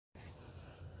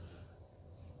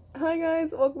Hi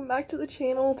guys, welcome back to the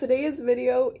channel. Today's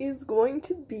video is going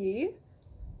to be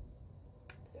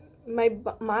my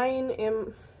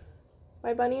bunny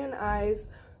and I's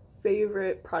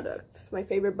favorite products. My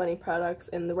favorite bunny products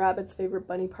and the rabbit's favorite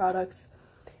bunny products.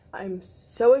 I'm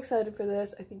so excited for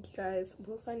this. I think you guys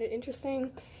will find it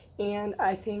interesting, and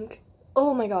I think,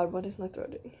 oh my god, what is my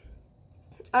throat doing?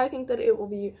 I think that it will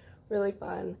be really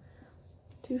fun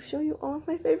to show you all of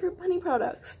my favorite bunny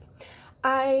products.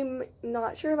 I'm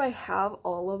not sure if I have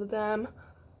all of them,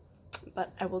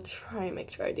 but I will try and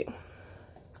make sure I do.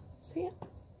 So yeah,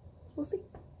 we'll see.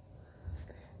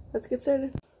 Let's get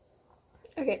started.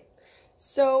 Okay,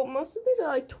 so most of these are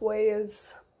like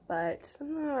toys, but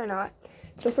some of them are not.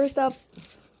 So first up,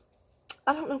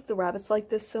 I don't know if the rabbits like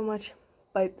this so much,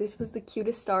 but this was the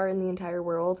cutest star in the entire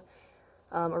world.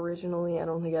 Originally, I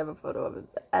don't think I have a photo of it,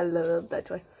 but I love that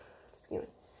toy. Anyway,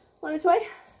 want a toy?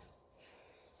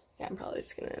 Yeah, I'm probably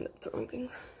just gonna end up throwing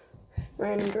things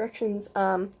random directions.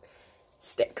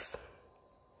 Sticks.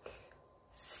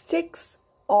 Sticks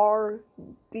are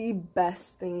the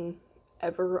best thing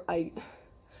ever. My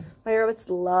rabbits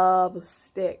love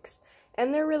sticks,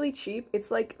 and they're really cheap.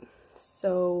 It's like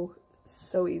so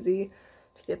easy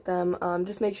to get them.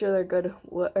 Just make sure they're good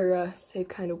wood, or safe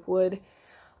kind of wood.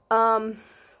 A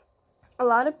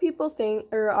lot of people think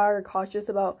or are cautious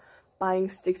about buying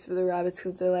sticks for the rabbits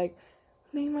because they're like,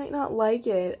 they might not like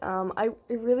it. I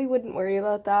really wouldn't worry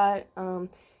about that,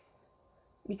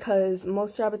 because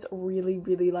most rabbits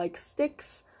really like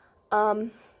sticks,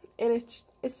 and it's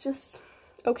just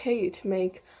okay to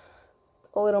make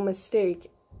a little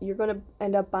mistake. You're gonna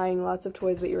end up buying lots of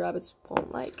toys that your rabbits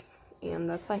won't like, and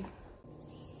that's fine.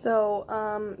 So,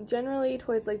 generally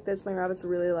toys like this my rabbits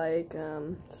really like,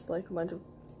 just like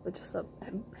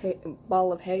a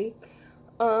ball of hay.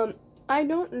 I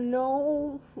don't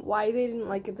know why they didn't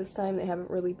like it this time. They haven't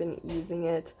really been using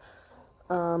it.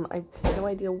 I have no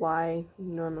idea why.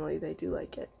 Normally they do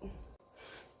like it.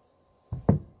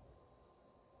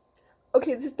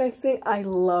 Okay, this next thing I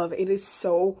love. It is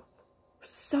so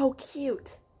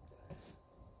cute.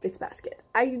 This basket.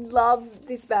 I love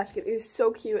this basket. It is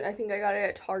so cute. I think I got it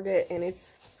at Target, and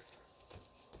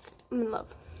I'm in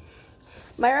love.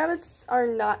 My rabbits are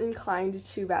not inclined to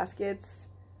chew baskets.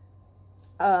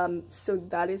 So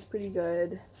that is pretty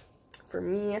good for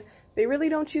me. They really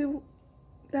don't chew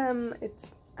them.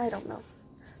 I don't know.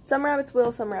 Some rabbits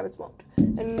will, some rabbits won't.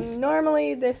 And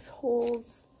normally this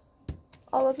holds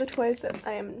all of the toys that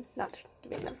I am not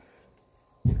giving them.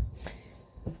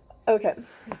 Okay,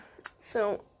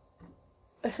 so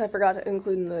I forgot to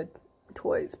include in the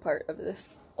toys part of this.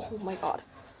 Oh my god.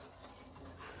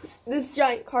 This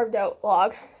giant carved out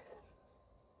log.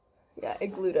 Yeah, I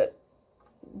glued it.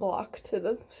 Block to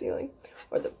the ceiling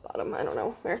or the bottom, I don't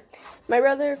know where. My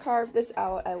brother carved this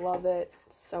out. I love it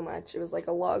so much. It was like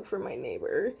a log for my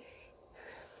neighbor's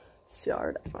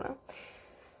yard, I don't know.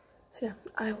 So yeah,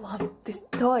 I love this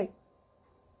toy.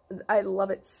 I love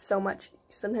it so much.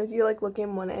 Sometimes you like look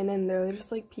in one end and they're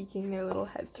just like peeking their little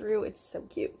head through. It's so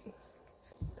cute.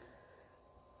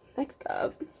 Next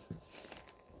up,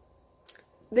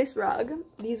 this rug.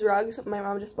 These rugs my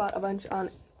mom just bought a bunch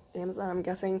on Amazon, I'm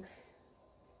guessing.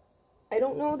 I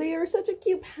don't know, they are such a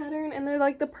cute pattern, and they're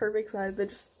like the perfect size.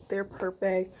 They're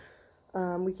perfect.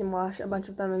 We can wash a bunch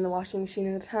of them in the washing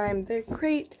machine at a time. They're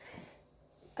great.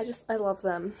 I love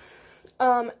them.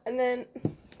 And then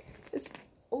this,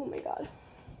 oh my god.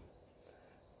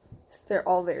 They're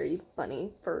all very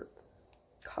bunny fur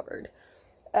covered.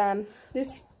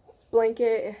 This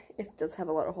blanket, it does have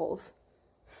a lot of holes.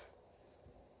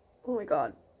 Oh my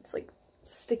god, it's like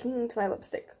sticking to my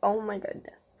lipstick. Oh my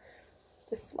goodness.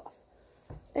 The fluff.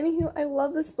 Anywho, I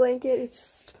love this blanket. It's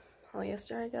just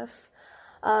polyester, I guess.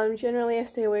 Generally I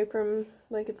stay away from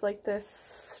blankets like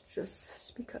this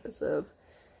just because of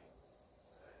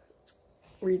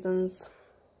reasons.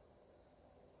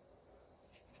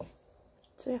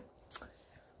 So yeah,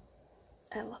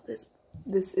 I love this.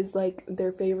 This is like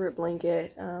their favorite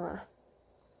blanket, and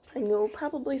you'll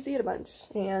probably see it a bunch.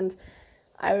 And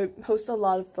I post a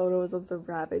lot of photos of the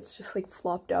rabbits just like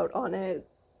flopped out on it,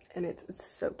 and it's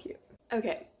so cute.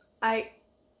 Okay, I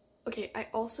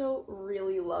also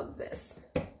really love this.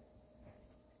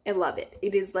 I love it.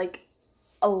 It is like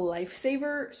a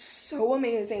lifesaver. So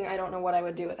amazing. I don't know what I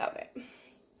would do without it.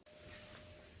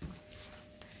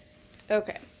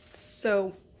 Okay,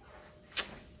 so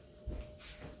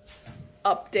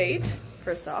update.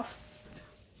 First off,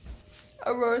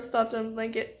 Aurora stopped on the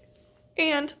blanket,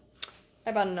 and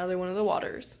I bought another one of the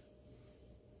waters.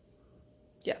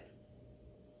 Yeah,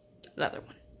 another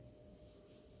one.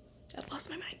 I've lost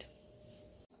my mind.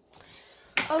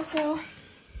 Also,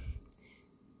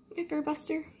 my fur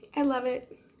buster. I love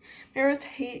it. My rabbits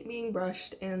hate being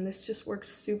brushed, and this just works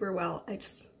super well.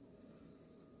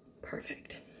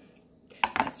 Perfect.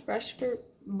 Best brush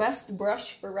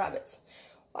for rabbits.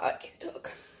 Wow, I can't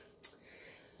talk.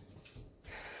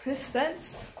 This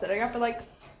fence that I got for like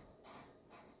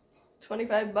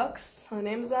 25 bucks on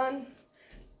Amazon.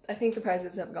 I think the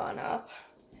prices have gone up.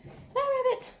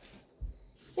 Hello, rabbit.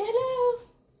 Say hello.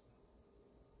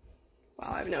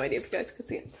 Wow, I have no idea if you guys could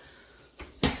see it.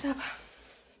 Next up,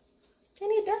 I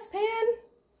need a dustpan.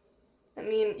 I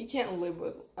mean, you can't live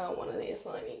with one of these.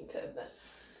 Well, I mean, you could, but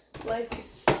life is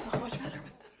so much better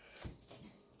with them.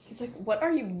 He's like, what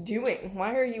are you doing?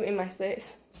 Why are you in my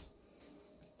space?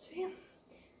 So yeah,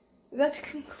 that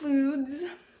concludes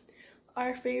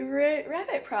our favorite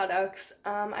rabbit products.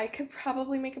 I could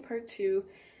probably make a part 2,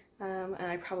 and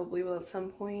I probably will at some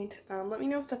point. Let me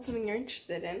know if that's something you're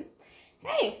interested in.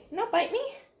 Hey, don't bite me.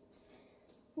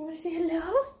 You want to say hello?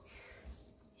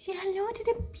 Say hello to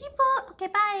the people. Okay,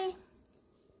 bye.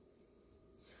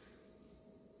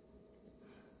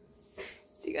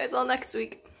 See you guys all next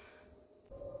week.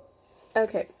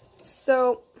 Okay,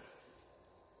 so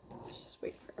let's just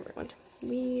wait for everyone to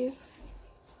leave.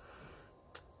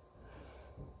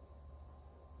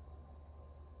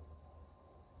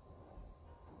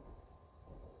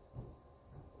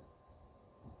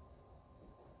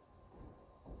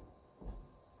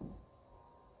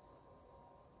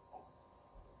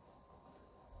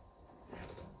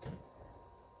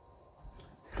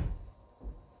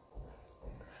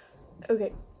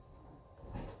 Okay,